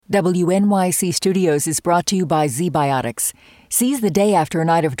WNYC Studios is brought to you by ZBiotics. Seize the day after a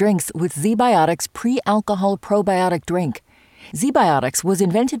night of drinks with ZBiotics pre-alcohol probiotic drink. ZBiotics was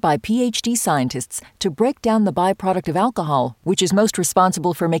invented by PhD scientists to break down the byproduct of alcohol, which is most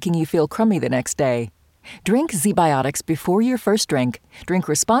responsible for making you feel crummy the next day. Drink ZBiotics before your first drink, drink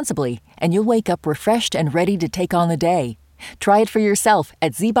responsibly, and you'll wake up refreshed and ready to take on the day. Try it for yourself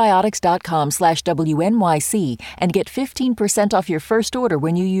at zbiotics.com/WNYC and get 15% off your first order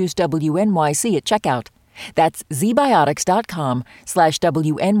when you use WNYC at checkout. That's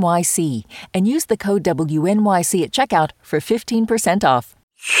zbiotics.com/WNYC and use the code WNYC at checkout for 15% off.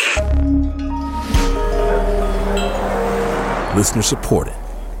 Listener supported.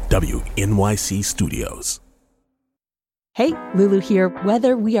 WNYC Studios. Hey, Lulu here.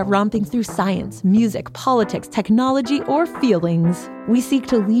 Whether we are romping through science, music, politics, technology, or feelings, we seek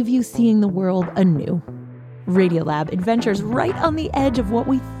to leave you seeing the world anew. Radiolab adventures right on the edge of what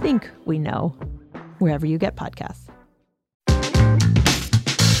we think we know, wherever you get podcasts.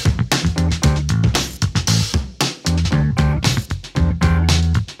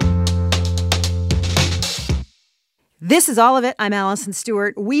 This is All of It. I'm Allison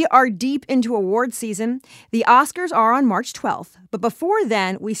Stewart. We are deep into award season. The Oscars are on March 12th, but before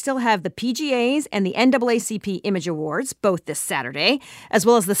then, we still have the PGAs and the NAACP Image Awards, both this Saturday, as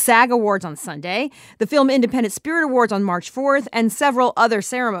well as the SAG Awards on Sunday, the Film Independent Spirit Awards on March 4th, and several other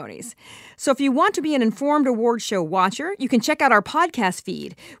ceremonies. So if you want to be an informed award show watcher, you can check out our podcast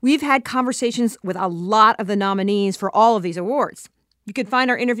feed. We've had conversations with a lot of the nominees for all of these awards. You can find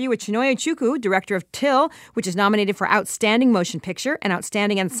our interview with Chinonye Chukwu, director of Till, which is nominated for Outstanding Motion Picture and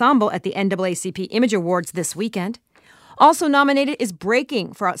Outstanding Ensemble at the NAACP Image Awards this weekend. Also nominated is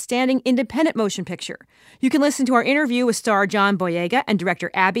Breaking for Outstanding Independent Motion Picture. You can listen to our interview with star John Boyega and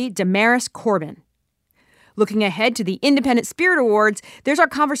director Abby Damaris Corbin. Looking ahead to the Independent Spirit Awards, there's our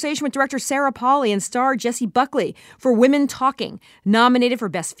conversation with director Sarah Polley and star Jessie Buckley for Women Talking, nominated for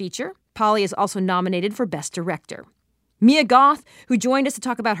Best Feature. Polley is also nominated for Best Director. Mia Goth, who joined us to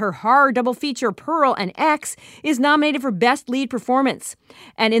talk about her horror double feature Pearl and X, is nominated for Best Lead Performance.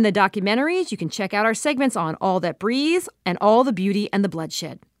 And in the documentaries, you can check out our segments on All That Breathes and All the Beauty and the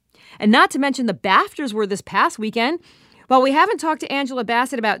Bloodshed. And not to mention the BAFTAs were this past weekend. While we haven't talked to Angela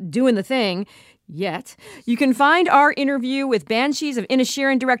Bassett about doing the thing yet, you can find our interview with Banshees of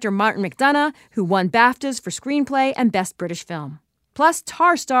Inisherin director Martin McDonagh, who won BAFTAs for Screenplay and Best British Film. Plus,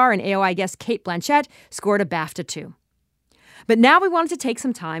 Tar star and AOI guest Cate Blanchett scored a BAFTA too. But now we wanted to take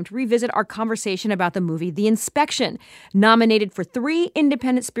some time to revisit our conversation about the movie The Inspection, nominated for 3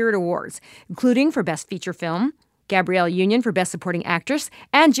 Independent Spirit Awards, including for Best Feature Film, Gabrielle Union for Best Supporting Actress,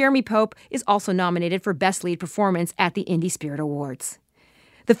 and Jeremy Pope is also nominated for Best Lead Performance at the Indie Spirit Awards.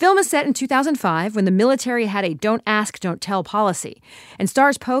 The film is set in 2005 when the military had a don't ask, don't tell policy, and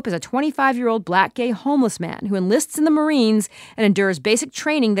stars Pope as a 25-year-old black gay homeless man who enlists in the Marines and endures basic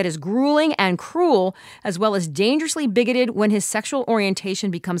training that is grueling and cruel, as well as dangerously bigoted when his sexual orientation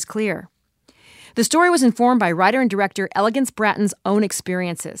becomes clear. The story was informed by writer and director Elegance Bratton's own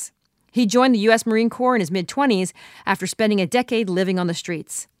experiences. He joined the U.S. Marine Corps in his mid-20s after spending a decade living on the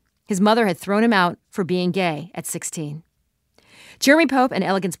streets. His mother had thrown him out for being gay at 16. Jeremy Pope and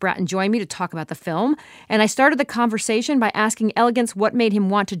Elegance Bratton joined me to talk about the film, and I started the conversation by asking Elegance what made him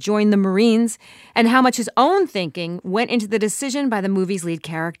want to join the Marines and how much his own thinking went into the decision by the movie's lead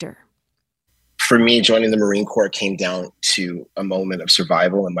character. For me, joining the Marine Corps came down to a moment of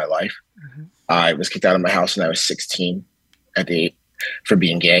survival in my life. Mm-hmm. I was kicked out of my house when I was 16 at the age for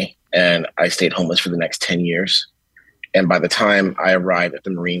being gay, and I stayed homeless for the next 10 years. And by the time I arrived at the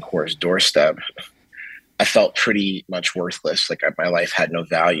Marine Corps' doorstep, I felt pretty much worthless. Like my life had no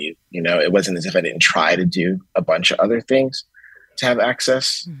value. You know, it wasn't as if I didn't try to do a bunch of other things to have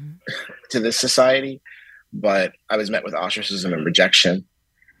access to this society, but I was met with ostracism and rejection.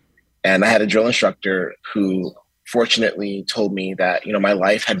 And I had a drill instructor who fortunately told me that, you know, my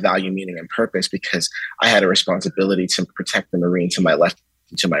life had value, meaning, and purpose because I had a responsibility to protect the Marine to my left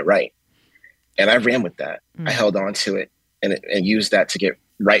and to my right. And I ran with that. I held on to it and used that to get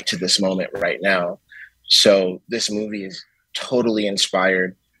right to this moment right now. So this movie is totally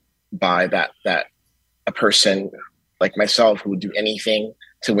inspired by that a person like myself who would do anything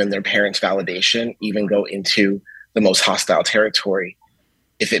to win their parents' validation, even go into the most hostile territory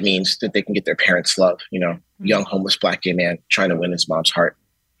if it means that they can get their parents' love, you know, young homeless black gay man trying to win his mom's heart.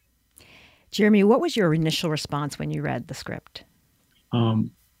 Jeremy, what was your initial response when you read the script?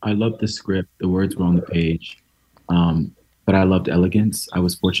 I loved the script. The words were on the page. But I loved Elegance. I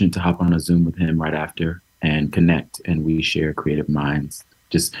was fortunate to hop on a Zoom with him right after and connect, and we share creative minds.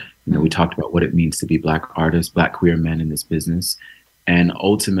 Just, you know, we talked about what it means to be Black artists, Black queer men in this business. And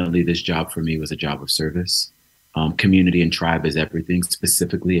ultimately, this job for me was a job of service. Community and tribe is everything,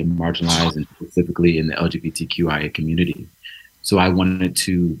 specifically in marginalized and specifically in the LGBTQIA community. So I wanted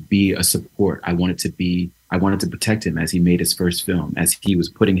to be a support. I wanted to protect him as he made his first film, as he was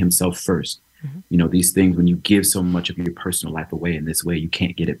putting himself first. Mm-hmm. You know, these things, when you give so much of your personal life away in this way, you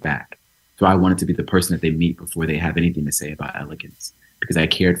can't get it back. So I wanted to be the person that they meet before they have anything to say about Elegance, because I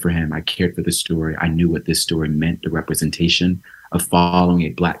cared for him. I cared for the story. I knew what this story meant, the representation of following a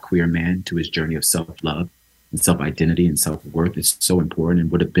Black queer man to his journey of self-love and self-identity and self-worth is so important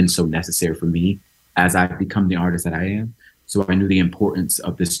and would have been so necessary for me as I've become the artist that I am. So I knew the importance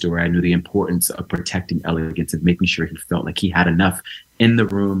of this story. I knew the importance of protecting Elegance and making sure he felt like he had enough in the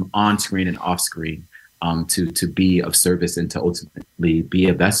room, on screen and off screen, to be of service and to ultimately be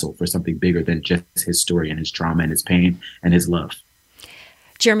a vessel for something bigger than just his story and his trauma and his pain and his love.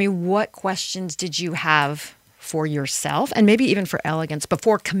 Jeremy, what questions did you have for yourself and maybe even for Elegance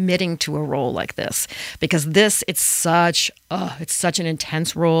before committing to a role like this? Because it's such an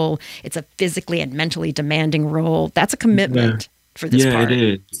intense role. It's a physically and mentally demanding role. That's a commitment for this part.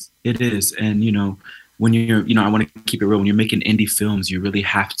 Yeah, it is. And, you know, when you're, I want to keep it real. When you're making indie films, you really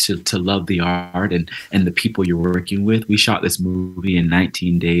have to love the art and the people you're working with. We shot this movie in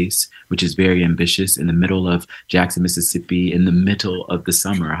 19 days, which is very ambitious, in the middle of Jackson, Mississippi, in the middle of the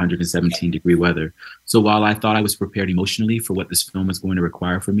summer, 117-degree weather. So while I thought I was prepared emotionally for what this film was going to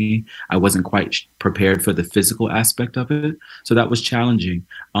require for me, I wasn't quite prepared for the physical aspect of it. So that was challenging.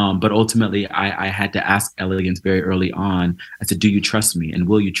 But ultimately, I had to ask Elegance very early on. I said, do you trust me and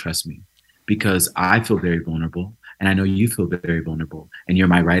will you trust me? Because I feel very vulnerable and I know you feel very vulnerable, and you're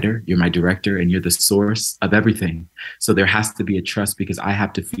my writer, you're my director, and you're the source of everything. So there has to be a trust, because I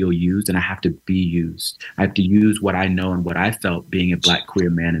have to feel used and I have to be used. I have to use what I know and what I felt being a Black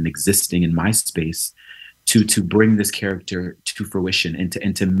queer man and existing in my space to bring this character to fruition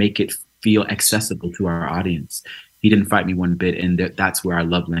and to make it feel accessible to our audience. He didn't fight me one bit, and that's where our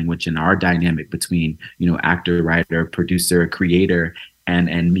love language and our dynamic between, actor, writer, producer, creator,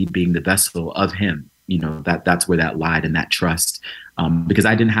 and me being the vessel of him, that's where that lied, and that trust. Because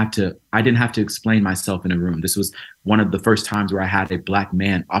I didn't have to explain myself in a room. This was one of the first times where I had a Black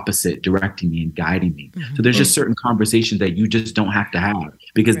man opposite directing me and guiding me. Mm-hmm. So there's just certain conversations that you just don't have to have,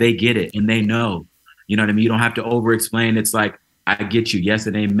 because they get it and they know. You know what I mean? You don't have to over-explain. It's like, I get you. Yes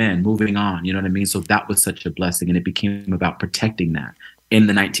and amen. Moving on. You know what I mean? So that was such a blessing. And it became about protecting that in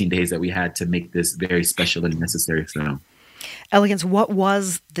the 19 days that we had to make this very special and necessary film. Elegance, what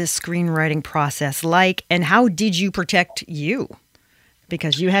was this screenwriting process like, and how did you protect you?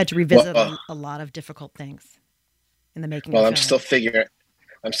 Because you had to revisit a lot of difficult things in the making of the film.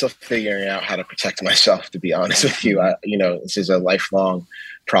 I'm still figuring out how to protect myself, to be honest with you. This is a lifelong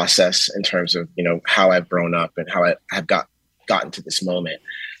process in terms of, how I've grown up and how I have gotten to this moment.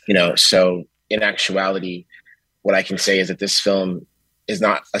 So in actuality, what I can say is that this film is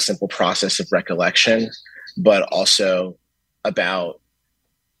not a simple process of recollection, but also about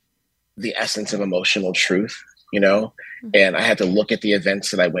the essence of emotional truth, and I had to look at the events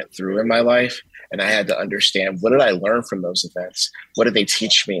that I went through in my life, and I had to understand, what did I learn from those events? What did they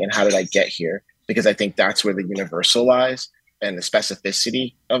teach me? And how did I get here? Because I think that's where the universal lies, and the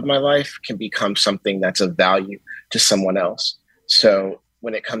specificity of my life can become something that's of value to someone else. So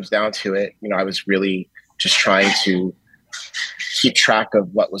when it comes down to it, I was really just trying to keep track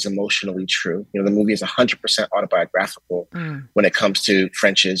of what was emotionally true. The movie is 100% autobiographical when it comes to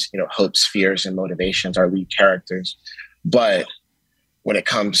French's, hopes, fears, and motivations, our lead characters. But when it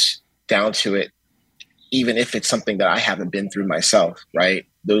comes down to it, even if it's something that I haven't been through myself, right?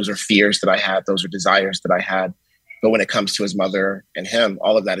 Those are fears that I had. Those are desires that I had. But when it comes to his mother and him,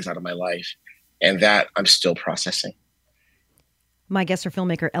 all of that is out of my life. And that I'm still processing. My guests are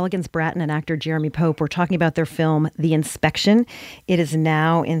filmmaker Elegance Bratton and actor Jeremy Pope. We're talking about their film, The Inspection. It is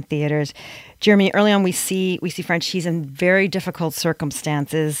now in theaters. Jeremy, early on we see French. He's in very difficult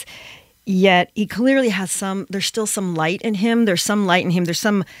circumstances, yet he clearly has there's still some light in him. There's some light in him. There's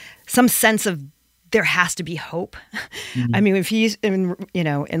some sense of there has to be hope. Mm-hmm. I mean, if he's,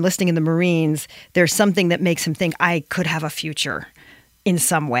 enlisting in the Marines, there's something that makes him think, I could have a future in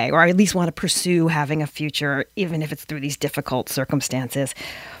some way, or I at least want to pursue having a future, even if it's through these difficult circumstances.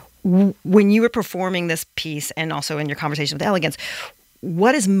 When you were performing this piece, and also in your conversation with Elegance,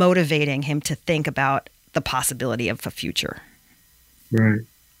 what is motivating him to think about the possibility of a future? Right.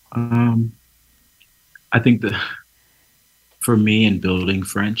 I think that for me in building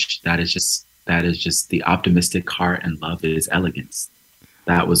French, that is just the optimistic heart and love is Elegance.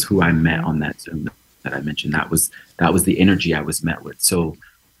 That was who I met on that Zoom that I mentioned. That was the energy I was met with. So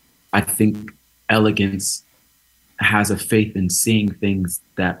I think Elegance has a faith in seeing things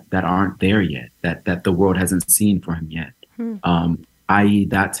that aren't there yet, that the world hasn't seen for him yet. I.e.,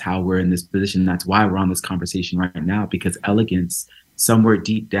 that's how we're in this position. That's why we're on this conversation right now, because Elegance, somewhere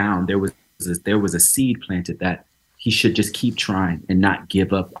deep down, there was a seed planted that he should just keep trying and not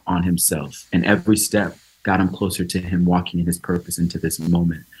give up on himself. And every step got him closer to him walking in his purpose into this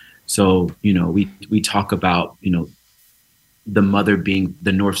moment. So, we talk about, the mother being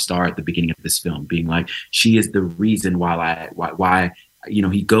the North Star at the beginning of this film, being like, she is the reason why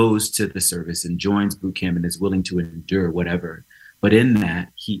he goes to the service and joins boot camp and is willing to endure whatever. But in that,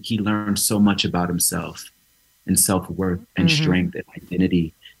 he learned so much about himself and self-worth and strength and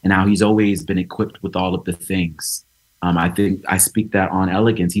identity, and how he's always been equipped with all of the things. I think I speak that on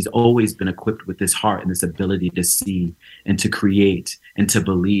Elegance. He's always been equipped with this heart and this ability to see and to create and to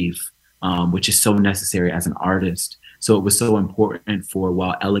believe, which is so necessary as an artist. So it was so important for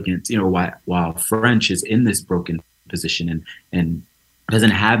while Elegance, while French is in this broken position and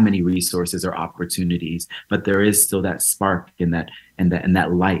doesn't have many resources or opportunities, but there is still that spark and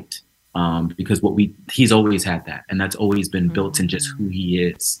that light, because he's always had that, and that's always been built in just who he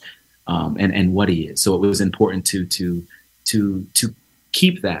is, and what he is. So it was important to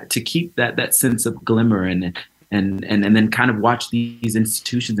keep that sense of glimmer and then kind of watch these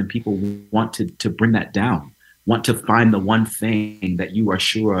institutions and people want to bring that down. Want to find the one thing that you are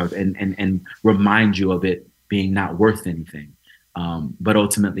sure of and remind you of it being not worth anything. But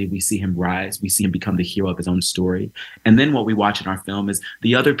ultimately, we see him rise. We see him become the hero of his own story. And then what we watch in our film is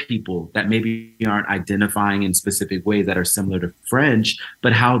the other people that maybe aren't identifying in specific ways that are similar to French,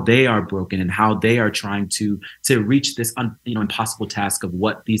 but how they are broken and how they are trying to reach this impossible task of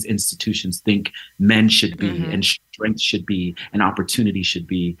what these institutions think men should be and strength should be and opportunity should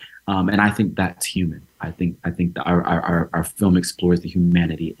be. And I think that's human. I think that our film explores the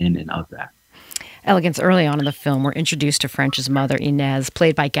humanity in and of that. Elegance, early on in the film, we're introduced to French's mother, Inez,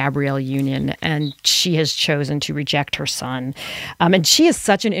 played by Gabrielle Union, and she has chosen to reject her son. And she is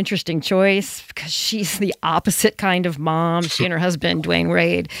such an interesting choice because she's the opposite kind of mom. She and her husband, Dwayne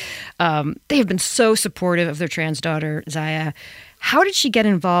Wade, they have been so supportive of their trans daughter, Zaya. How did she get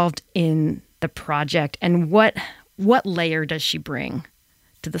involved in the project, and what layer does she bring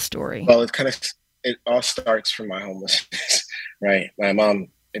to the story? Well, it all starts from my homelessness, right? My mom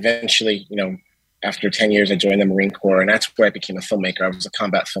eventually, after 10 years, I joined the Marine Corps, and that's where I became a filmmaker. I was a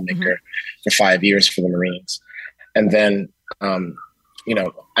combat filmmaker for 5 years for the Marines. And then,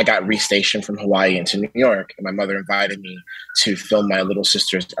 I got restationed from Hawaii into New York, and my mother invited me to film my little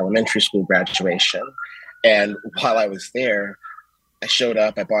sister's elementary school graduation. And while I was there, I showed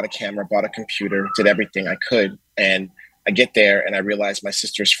up, I bought a camera, bought a computer, did everything I could. And I get there and I realize my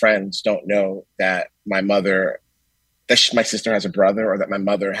sister's friends don't know that my sister has a brother or that my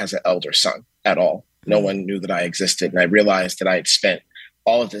mother has an elder son at all. No one knew that I existed. And I realized that I had spent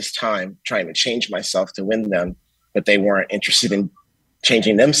all of this time trying to change myself to win them, but they weren't interested in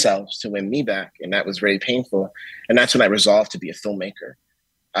changing themselves to win me back. And that was very painful. And that's when I resolved to be a filmmaker.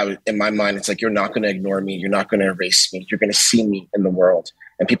 In my mind, it's like, you're not going to ignore me. You're not going to erase me. You're going to see me in the world.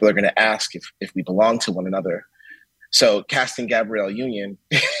 And people are going to ask if we belong to one another. So casting Gabrielle Union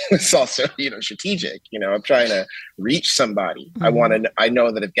is also, strategic. I'm trying to reach somebody. I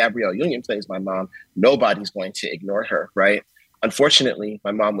know that if Gabrielle Union plays my mom, nobody's going to ignore her, right? Unfortunately,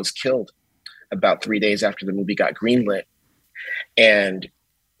 my mom was killed about 3 days after the movie got greenlit. And,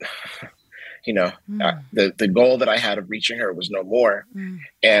 the goal that I had of reaching her was no more.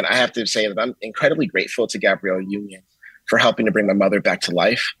 And I have to say that I'm incredibly grateful to Gabrielle Union for helping to bring my mother back to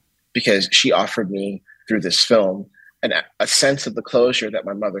life, because she offered me through this film a sense of the closure that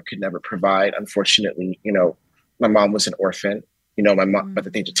my mother could never provide. Unfortunately, my mom was an orphan, my mom at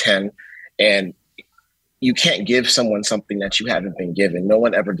the age of 10, and you can't give someone something that you haven't been given. No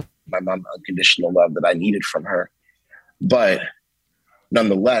one ever gave my mom unconditional love that I needed from her. But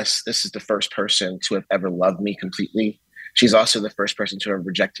nonetheless, this is the first person to have ever loved me completely. She's also the first person to have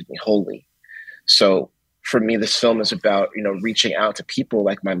rejected me wholly. So for me, this film is about, reaching out to people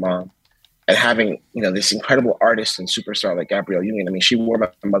like my mom and having, this incredible artist and superstar like Gabrielle Union. I mean, she wore my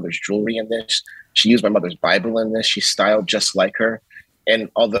mother's jewelry in this. She used my mother's Bible in this. She's styled just like her. And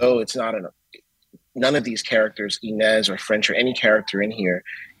although it's not none of these characters, Inez or French or any character in here,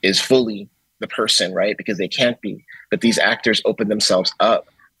 is fully the person, right? Because they can't be. But these actors open themselves up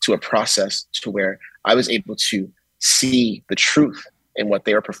to a process to where I was able to see the truth in what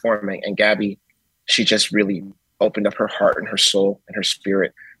they were performing. And Gabby, she just really opened up her heart and her soul and her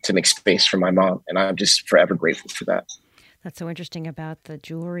spirit to make space for my mom. And I'm just forever grateful for that. That's so interesting about the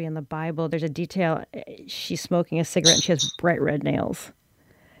jewelry and the Bible. There's a detail. She's smoking a cigarette and she has bright red nails.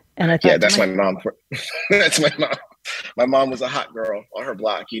 And I thought, Yeah, that's my mom. That's my mom. My mom was a hot girl on her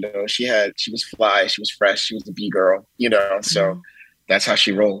block. You know, she was fly, she was fresh, she was a B girl. You know, so that's how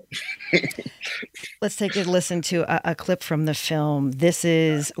she rolled. Let's take a listen to a clip from the film. This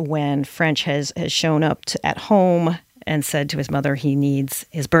is when French has shown up at home and said to his mother he needs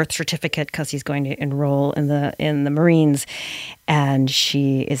his birth certificate because he's going to enroll in the Marines, and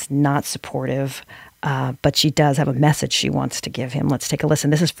she is not supportive. But she does have a message she wants to give him. Let's take a listen.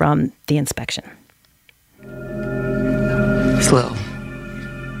 This is from The Inspection. This little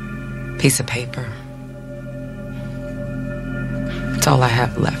piece of paper. It's all I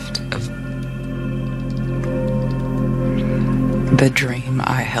have left of the dream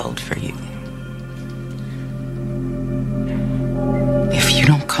I held for you. If you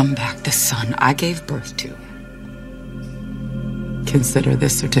don't come back the son I gave birth to, consider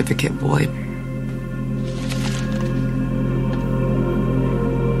this certificate void.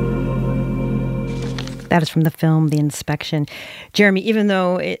 That is from the film The Inspection. Jeremy, even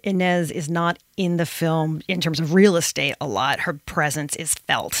though Inez is not in the film in terms of real estate a lot, her presence is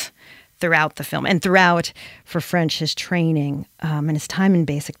felt throughout the film and throughout, for French, his training and his time in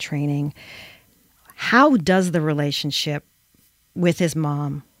basic training. How does the relationship with his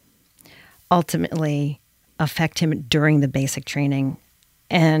mom ultimately affect him during the basic training?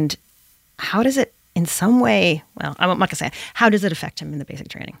 And how does it in some way, well, I'm not going to say, how does it affect him in the basic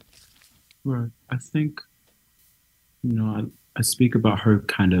training? Right. I think, I speak about her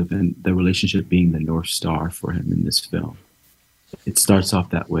kind of and the relationship being the North Star for him in this film. It starts off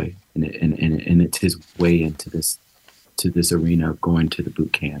that way, and it's his way into this arena of going to the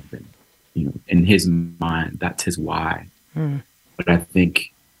boot camp, and in his mind, that's his why. But I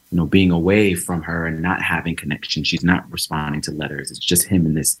think, being away from her and not having connection, she's not responding to letters. It's just him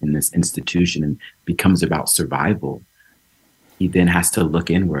in this institution, and becomes about survival. He then has to look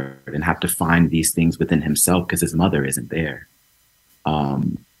inward and have to find these things within himself because his mother isn't there.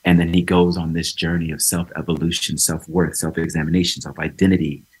 And then he goes on this journey of self-evolution, self-worth, self-examination,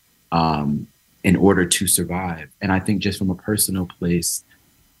 self-identity in order to survive. And I think just from a personal place,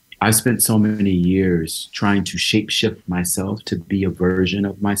 I've spent so many years trying to shape-shift myself to be a version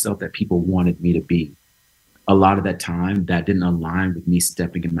of myself that people wanted me to be. A lot of that time, that didn't align with me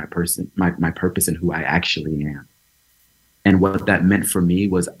stepping in my purpose and who I actually am. And what that meant for me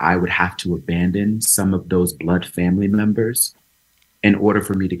was I would have to abandon some of those blood family members in order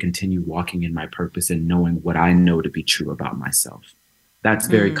for me to continue walking in my purpose and knowing what I know to be true about myself. That's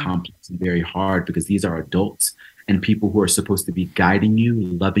very complex and very hard because these are adults and people who are supposed to be guiding you,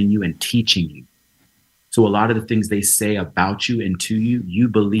 loving you, and teaching you. So a lot of the things they say about you and to you, you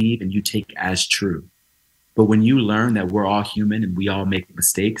believe and you take as true. But when you learn that we're all human and we all make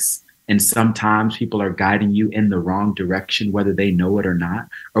mistakes, and sometimes people are guiding you in the wrong direction, whether they know it or not,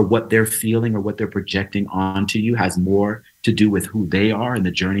 or what they're feeling or what they're projecting onto you has more to do with who they are and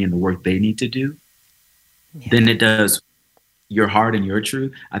the journey and the work they need to do than it does your heart and your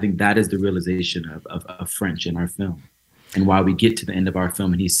truth. I think that is the realization of French in our film. And while we get to the end of our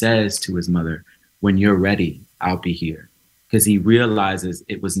film and he says to his mother, when you're ready, I'll be here. Because he realizes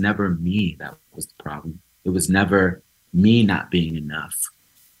it was never me that was the problem. It was never me not being enough.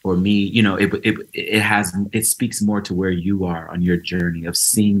 Or me, it speaks more to where you are on your journey of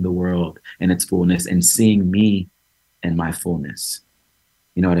seeing the world in its fullness and seeing me in my fullness.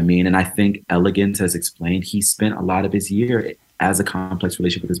 You know what I mean? And I think Elegance has explained, he spent a lot of his year as a complex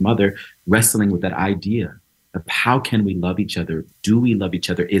relationship with his mother, wrestling with that idea of how can we love each other? Do we love each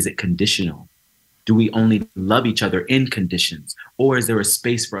other? Is it conditional? Do we only love each other in conditions? Or is there a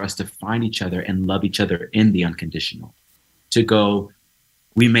space for us to find each other and love each other in the unconditional? To go,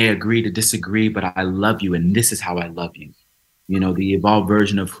 we may agree to disagree, but I love you, and this is how I love you. The evolved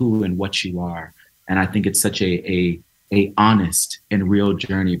version of who and what you are. And I think it's such a honest and real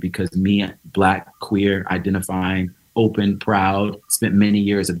journey because me, Black, queer, identifying, open, proud, spent many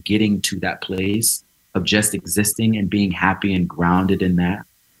years of getting to that place of just existing and being happy and grounded in that.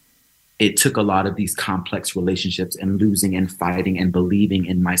 It took a lot of these complex relationships and losing and fighting and believing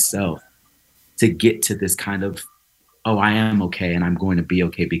in myself to get to this kind of, oh, I am okay and I'm going to be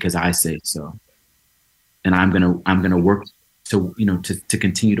okay because I say so. And I'm gonna work to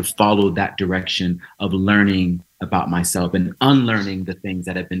continue to follow that direction of learning about myself and unlearning the things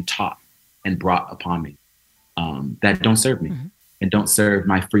that have been taught and brought upon me that don't serve me and don't serve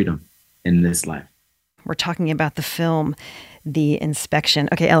my freedom in this life. We're talking about the film, The Inspection.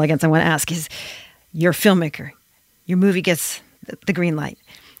 Okay, Elegance, I want to ask, you're a filmmaker. Your movie gets the green light.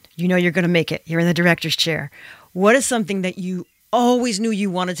 You know you're going to make it. You're in the director's chair. What is something that you always knew you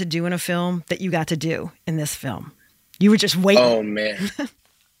wanted to do in a film that you got to do in this film? You were just waiting. Oh, man.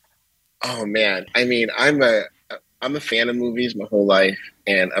 Oh man, I mean, I'm a fan of movies my whole life,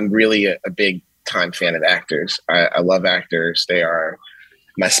 and I'm really a big time fan of actors. I love actors. They are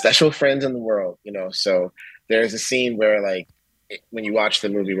my special friends in the world, you know. So there's a scene where, like, when you watch the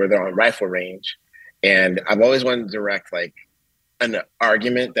movie where they're on rifle range, and I've always wanted to direct like an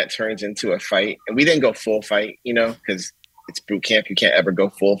argument that turns into a fight. And we didn't go full fight, you know, because it's boot camp. You can't ever go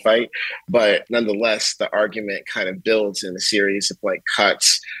full fight. But nonetheless, the argument kind of builds in a series of like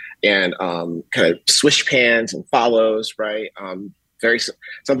cuts and kind of swish pans and follows, right? Very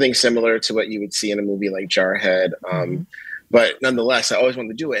something similar to what you would see in a movie like Jarhead. But nonetheless, I always wanted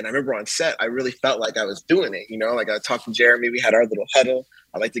to do it. And I remember on set, I really felt like I was doing it, you know, like I talked to Jeremy, we had our little huddle.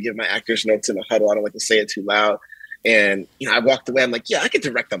 I like to give my actors notes in the huddle. I don't like to say it too loud. And, you know, I walked away. I'm like, yeah, I could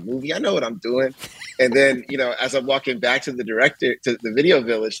direct a movie. I know what I'm doing. And then, you know, as I'm walking back to the director, to the video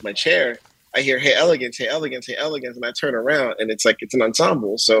village, to my chair, I hear, hey, Elegance, hey, Elegance, hey, Elegance. And I turn around and it's like, it's an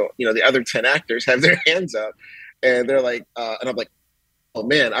ensemble. So, you know, the other 10 actors have their hands up and they're like, and I'm like, oh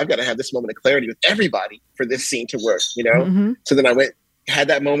man, I've got to have this moment of clarity with everybody for this scene to work, you know? So then I went, had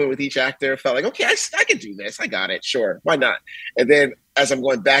that moment with each actor, felt like, okay, I can do this. I got it. Sure. Why not? And then as I'm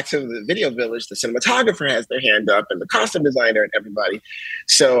going back to the video village, the cinematographer has their hand up and the costume designer and everybody.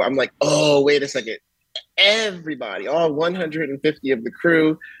 So I'm like, oh, wait a second. Everybody, all 150 of the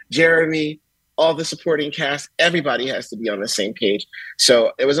crew, Jeremy, all the supporting cast, everybody has to be on the same page.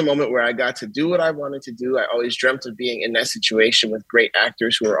 So it was a moment where I got to do what I wanted to do. I always dreamt of being in that situation with great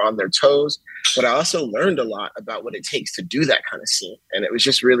actors who are on their toes, but I also learned a lot about what it takes to do that kind of scene. And it was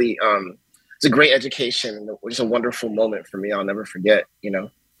just really, it's a great education and it was a wonderful moment for me. I'll never forget, you know.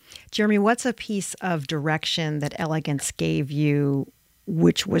 Jeremy, what's a piece of direction that Elegance gave you,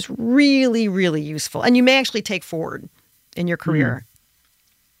 which was really, really useful and you may actually take forward in your career?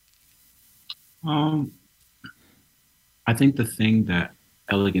 I think the thing that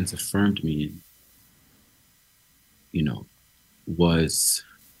Elegance affirmed me in, you know, was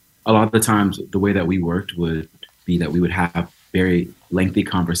a lot of the times the way that we worked would be that we would have very lengthy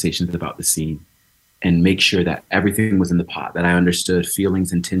conversations about the scene and make sure that everything was in the pot, that I understood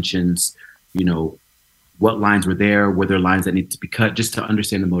feelings, intentions, you know, what lines were there lines that needed to be cut, just to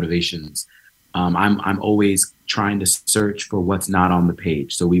understand the motivations. I'm always trying to search for what's not on the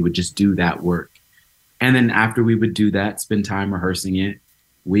page. So we would just do that work. And then after we would do that, spend time rehearsing it,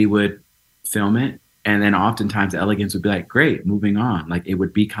 we would film it. And then oftentimes Elegance would be like, great, moving on. Like it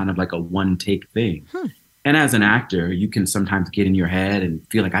would be kind of like a one take thing. And as an actor, you can sometimes get in your head and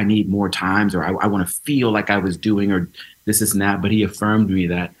feel like I need more times or I want to feel like I was doing or this and that. But he affirmed me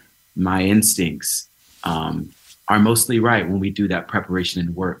that my instincts are mostly right when we do that preparation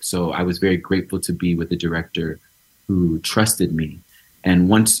and work. So I was very grateful to be with a director who trusted me. And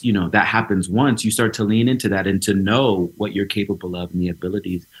once, you know, that happens once, you start to lean into that and to know what you're capable of and the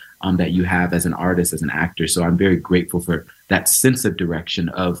abilities that you have as an artist, as an actor. So I'm very grateful for that sense of direction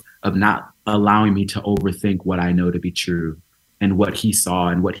of not allowing me to overthink what I know to be true and what he saw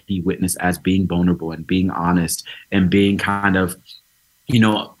and what he witnessed as being vulnerable and being honest and being kind of, you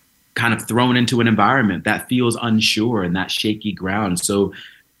know, kind of thrown into an environment that feels unsure and that shaky ground. So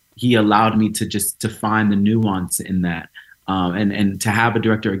he allowed me to find the nuance in that. And to have a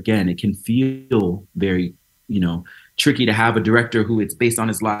director, again, it can feel very, you know, tricky to have a director who it's based on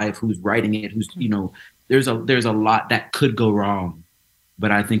his life, who's writing it, who's, you know, there's a lot that could go wrong.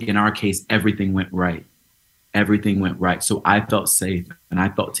 But I think in our case, everything went right. Everything went right. So I felt safe and I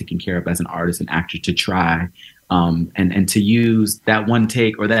felt taken care of as an artist and actor to try and to use that one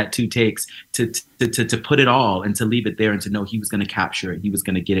take or that two takes to put it all and to leave it there and to know he was going to capture it. He was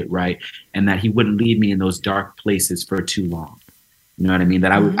going to get it right. And that he wouldn't leave me in those dark places for too long. You know what I mean?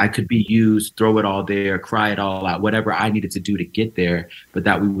 That I could be used, throw it all there, cry it all out, whatever I needed to do to get there, but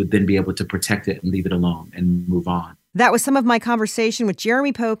that we would then be able to protect it and leave it alone and move on. That was some of my conversation with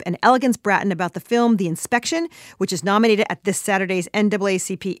Jeremy Pope and Elegance Bratton about the film The Inspection, which is nominated at this Saturday's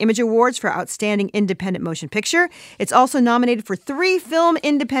NAACP Image Awards for Outstanding Independent Motion Picture. It's also nominated for 3 Film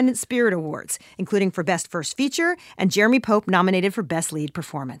Independent Spirit Awards, including for Best First Feature, and Jeremy Pope nominated for Best Lead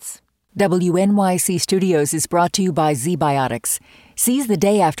Performance. WNYC Studios is brought to you by ZBiotics. Seize the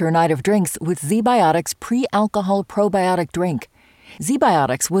day after a night of drinks with ZBiotics pre-alcohol probiotic drink.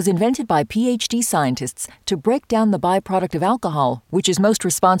 ZBiotics was invented by PhD scientists to break down the byproduct of alcohol, which is most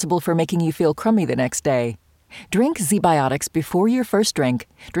responsible for making you feel crummy the next day. Drink ZBiotics before your first drink,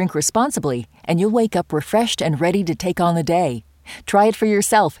 drink responsibly, and you'll wake up refreshed and ready to take on the day. Try it for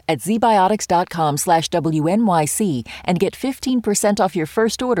yourself at zbiotics.com/WNYC and get 15% off your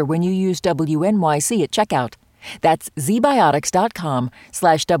first order when you use WNYC at checkout. That's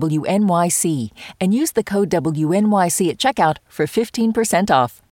zbiotics.com/WNYC and use the code WNYC at checkout for 15% off.